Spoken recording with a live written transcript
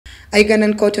A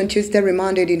Ugandan court on Tuesday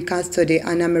remanded in custody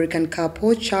an American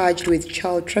couple charged with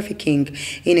child trafficking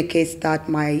in a case that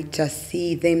might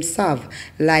see them serve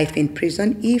life in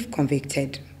prison if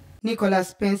convicted. Nicholas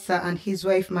Spencer and his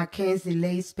wife Mackenzie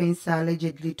Leigh Spencer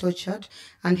allegedly tortured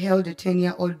and held a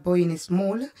 10-year-old boy in a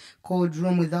small, cold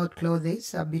room without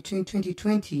clothes between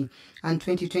 2020 and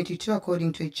 2022,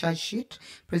 according to a charge sheet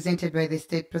presented by the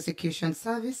State Prosecution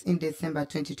Service in December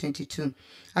 2022.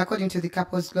 According to the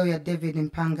couple's lawyer David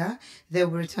Mpanga, they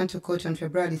will return to court on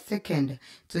February 2nd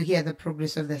to hear the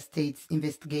progress of the state's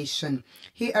investigation.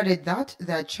 He added that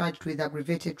they are charged with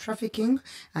aggravated trafficking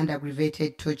and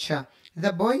aggravated torture.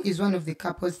 The boy is one of the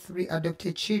couple's 3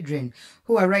 adopted children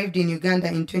who arrived in Uganda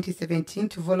in 2017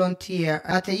 to volunteer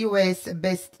at a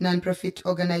US-based non-profit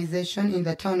organization in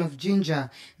the town of Jinja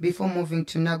before moving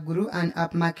to Naguru, an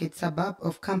upmarket suburb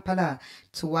of Kampala,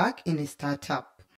 to work in a startup.